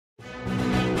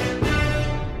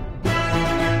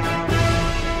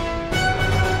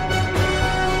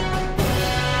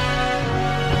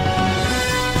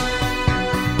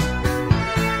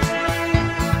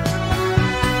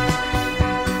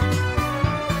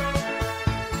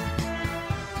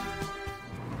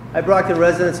Hi, Brockton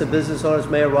residents and business owners,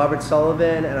 Mayor Robert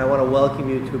Sullivan, and I want to welcome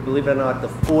you to, believe it or not, the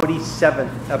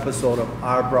 47th episode of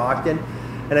Our Brockton.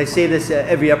 And I say this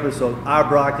every episode, Our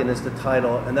Brockton is the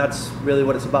title, and that's really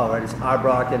what it's about, right? It's Our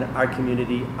Brockton, our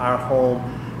community, our home.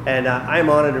 And I'm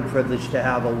honored and privileged to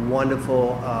have a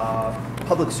wonderful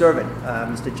public servant,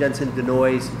 Mr.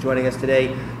 Denoyes, joining us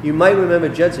today. You might remember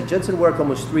Jensen. Jensen worked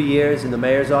almost 3 years in the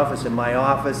mayor's office, in my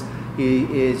office. He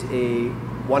is a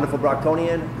wonderful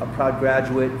Brocktonian, a proud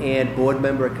graduate and board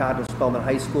member at Cardinal Spellman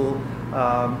High School.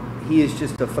 He is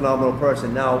just a phenomenal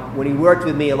person. Now, when he worked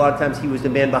with me, a lot of times he was the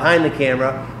man behind the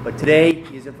camera, but today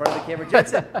he's in front of the camera.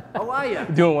 Jensen, how are you?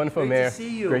 Doing wonderful, Mayor. Mayor. Great to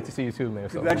see you. Great to see you too, Mayor.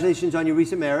 Congratulations on your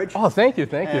recent marriage. Oh, thank you,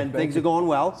 thank you. And things are going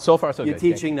well. So far, so good. You're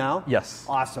teaching now? Yes.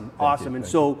 Awesome, awesome. And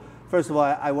so, first of all,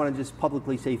 I want to just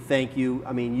publicly say thank you.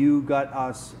 I mean, you got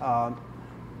us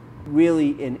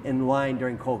really in line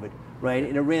during COVID. Right,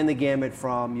 and it ran the gamut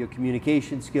from your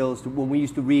communication skills to when we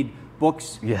used to read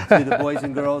books to the boys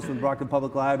and girls from Brockton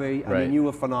Public Library. I mean, you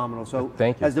were phenomenal. So,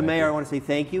 thank you, as the mayor, I want to say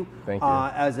thank you. Thank you.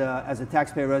 As a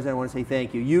taxpayer resident, I want to say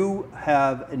thank you. You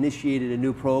have initiated a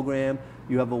new program.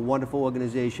 You have a wonderful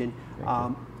organization.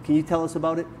 Can you tell us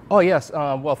about it? Oh, yes.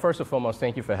 Well, first and foremost,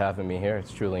 thank you for having me here.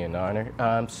 It's truly an honor.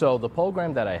 So the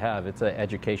program that I have, it's an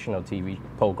educational TV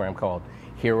program called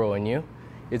Hero and You.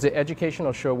 It's an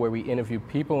educational show where we interview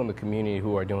people in the community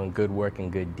who are doing good work and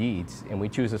good deeds, and we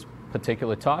choose this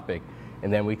particular topic,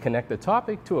 and then we connect the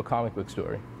topic to a comic book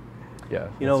story. Yeah.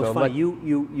 You know, it's funny.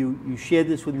 You shared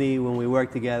this with me when we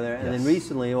worked together, and then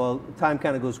recently, well, time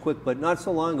kind of goes quick, but not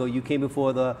so long ago, you came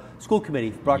before the school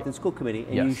committee, Brockton School Committee,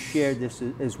 and you shared this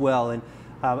as well. And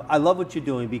I love what you're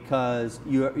doing because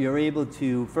you're able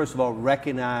to, first of all,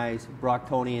 recognize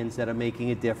Brocktonians that are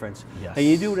making a difference. Yes. And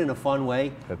you do it in a fun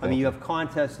way. I mean, you have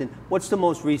contests, and what's the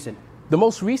most recent? The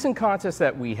most recent contest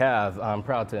that we have, I'm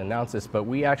proud to announce this, but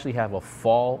we actually have a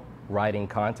fall writing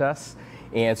contest.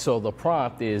 And so the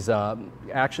prompt is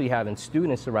actually having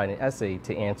students to write an essay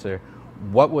to answer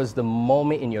what was the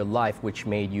moment in your life which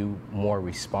made you more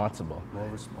responsible? More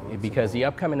responsible. Because the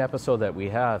upcoming episode that we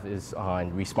have is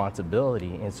on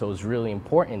responsibility, and so it's really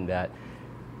important that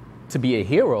to be a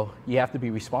hero, you have to be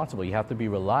responsible, you have to be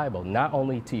reliable, not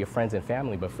only to your friends and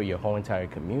family, but for your whole entire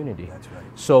community. That's right.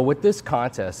 So with this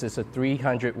contest, it's a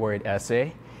 300-word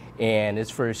essay, and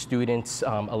it's for students,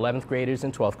 11th graders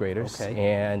and 12th graders. Okay.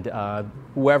 And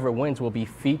whoever wins will be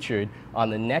featured on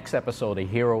the next episode of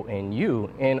Hero and You.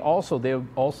 And also, they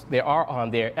are on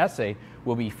their essay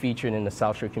will be featured in the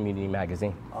South Shore Community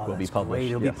Magazine. Oh, will be that's published. great.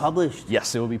 It'll be published?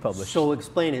 Yes, it will be published. So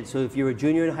explain it. So if you're a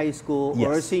junior in high school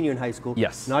or a senior in high school,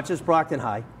 not just Brockton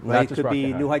High, right? It could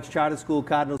be New Heights Charter School,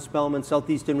 Cardinal Spellman,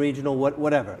 Southeastern Regional,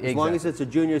 whatever. As long as it's a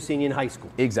junior, senior in high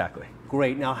school. Exactly.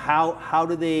 Great. Now, how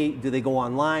do they go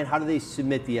online? How do they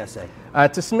submit the essay?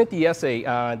 To submit the essay,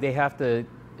 they have to.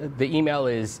 The email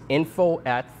is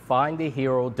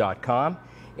info@findthehero.com,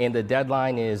 and the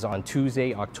deadline is on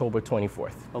Tuesday, October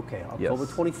 24th. Okay, October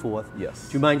 24th. Yes.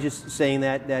 Do you mind just saying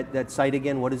that site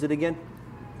again? What is it again?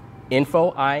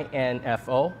 Info,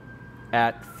 I-N-F-O,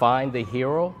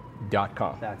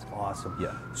 @findthehero.com. That's awesome.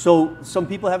 Yeah. So some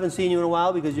people haven't seen you in a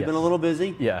while because you've been a little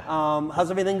busy. Yeah. How's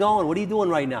everything going? What are you doing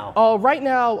right now? Oh, right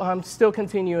now I'm still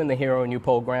continuing the Hero and You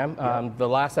program. The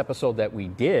last episode that we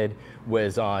did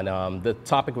was on the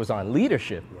topic was on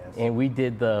leadership, and we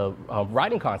did the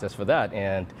writing contest for that.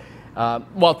 And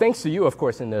well, thanks to you, of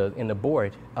course, in the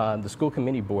board, the school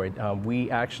committee board, we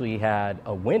actually had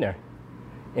a winner,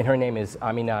 and her name is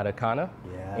Aminata Kana,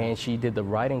 and she did the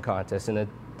writing contest, and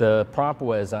the prompt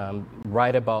was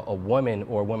write about a woman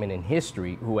or women in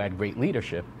history who had great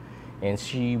leadership. And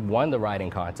she won the writing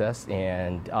contest,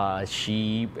 and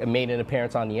she made an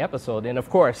appearance on the episode. And of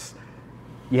course,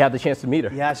 you had the chance to meet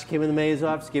her. Yeah, she came in the mayor's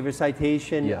office, gave her a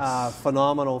citation. Yes.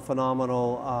 Phenomenal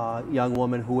young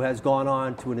woman who has gone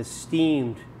on to an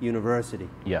esteemed university.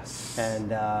 Yes.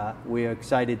 And we're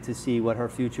excited to see what her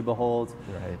future beholds.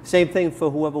 Right. Same thing for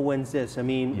whoever wins this. I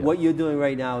mean, what you're doing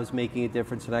right now is making a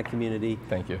difference in our community.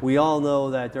 Thank you. We all know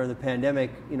that during the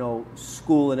pandemic, you know,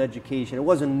 school and education, it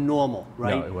wasn't normal,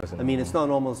 right? No, it wasn't. I mean, it's not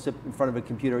normal to sit in front of a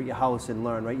computer at your house and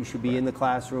learn, right? You should be in the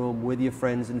classroom with your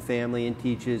friends and family and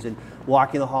teachers and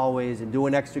walking the hallways and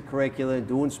doing extracurricular and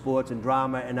doing sports and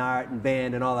drama and art and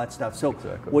band and all that stuff. So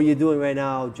what you're doing right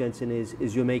now, Jensen,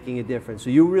 is you're making a difference. So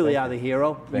you really are the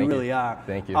hero. You really are.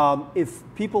 Thank you. If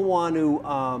people want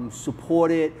to support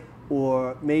it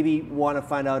or maybe want to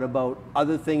find out about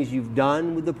other things you've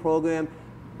done with the program,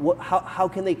 how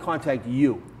can they contact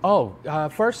you? Oh,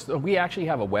 first, we actually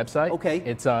have a website. Okay.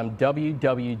 It's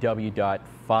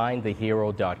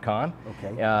www.findthehero.com.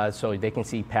 Okay. So they can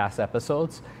see past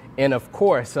episodes. And of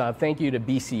course, thank you to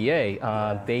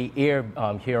BCA. They air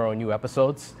Hero new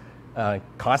episodes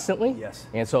constantly. Yes.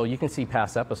 And so you can see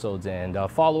past episodes and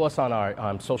follow us on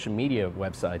our social media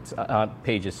websites,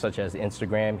 pages such as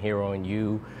Instagram, Hero and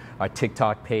You, our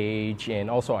TikTok page, and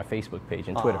also our Facebook page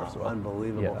and Twitter as well.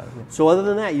 Unbelievable. Yeah. So other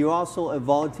than that, you're also a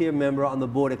volunteer member on the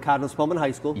board at Cardinal Spellman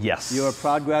High School. Yes. You're a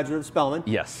proud graduate of Spellman.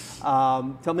 Yes.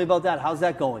 Tell me about that. How's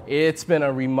that going? It's been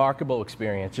a remarkable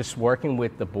experience, just working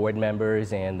with the board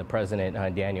members and the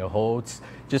president, Daniel Holtz,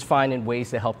 just finding ways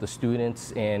to help the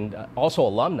students and also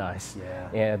alumni.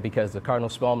 Yeah. And because the Cardinal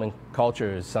Spellman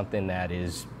culture is something that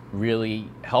is really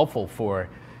helpful for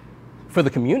the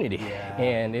community. Yeah.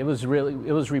 And it was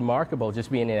remarkable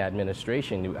just being in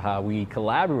administration, how we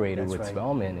collaborated with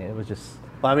Spellman. And it was just...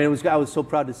 Well, I mean, I was so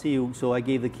proud to see you. So I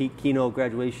gave the keynote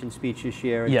graduation speech this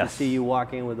year, and to see you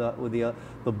walking with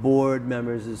the board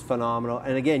members is phenomenal.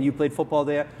 And again, you played football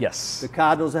there. Yes. The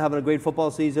Cardinals are having a great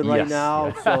football season right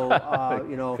now. So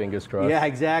you know, fingers crossed. Yeah,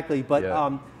 exactly. But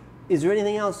is there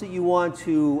anything else that you want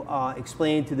to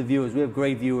explain to the viewers? We have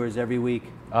great viewers every week.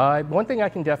 One thing I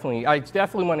definitely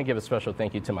want to give a special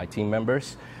thank you to my team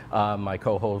members, my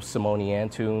co-host Simone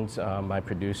Antunes, my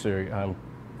producer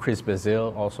Chris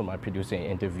Bazil, also my producer and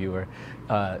interviewer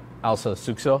Elsa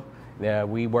Suxo. Yeah,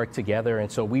 we work together,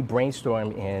 and so we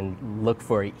brainstorm and look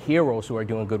for heroes who are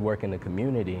doing good work in the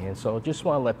community. And so just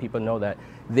want to let people know that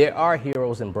there are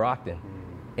heroes in Brockton.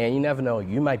 And you never know,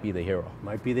 you might be the hero.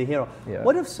 Might be the hero. Yeah.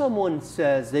 What if someone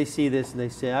says, they see this and they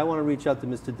say, I want to reach out to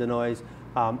Mr. Denoyes.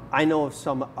 I know of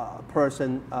some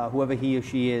person, whoever he or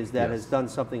she is, that has done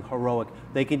something heroic.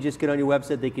 They can just get on your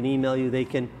website, they can email you, they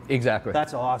can... Exactly.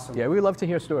 That's awesome. Yeah, we love to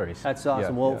hear stories. That's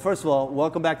awesome. Yeah, well, first of all,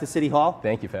 welcome back to City Hall.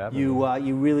 Thank you for having me.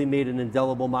 You really made an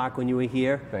indelible mark when you were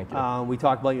here. Thank you. We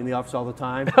talk about you in the office all the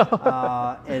time.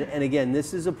 And again,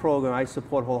 this is a program I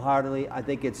support wholeheartedly. I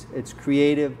think it's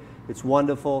creative, it's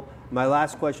wonderful. My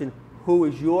last question, who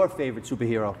is your favorite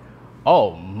superhero?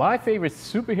 Oh, my favorite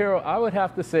superhero, I would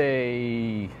have to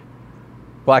say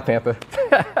Black Panther.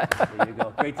 There you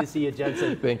go. Great to see you,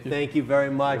 Jensen. Thank you. Thank you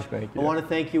very much. Thank you. I want to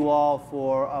thank you all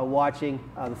for watching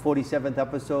the 47th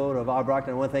episode of Our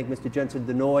Brockton. I want to thank Mr. Jensen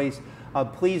Denoyes.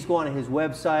 Please go on his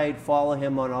website, follow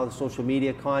him on all the social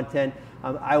media content.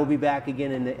 I will be back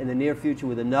again in the near future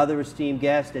with another esteemed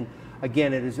guest. And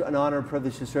again, it is an honor and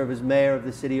privilege to serve as mayor of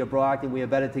the city of Brockton. We are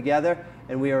better together,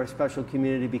 and we are a special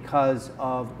community because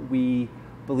we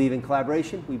believe in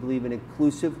collaboration, we believe in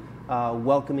inclusive,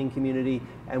 welcoming community,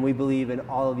 and we believe in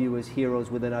all of you as heroes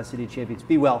within our city champions.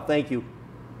 Be well. Thank you.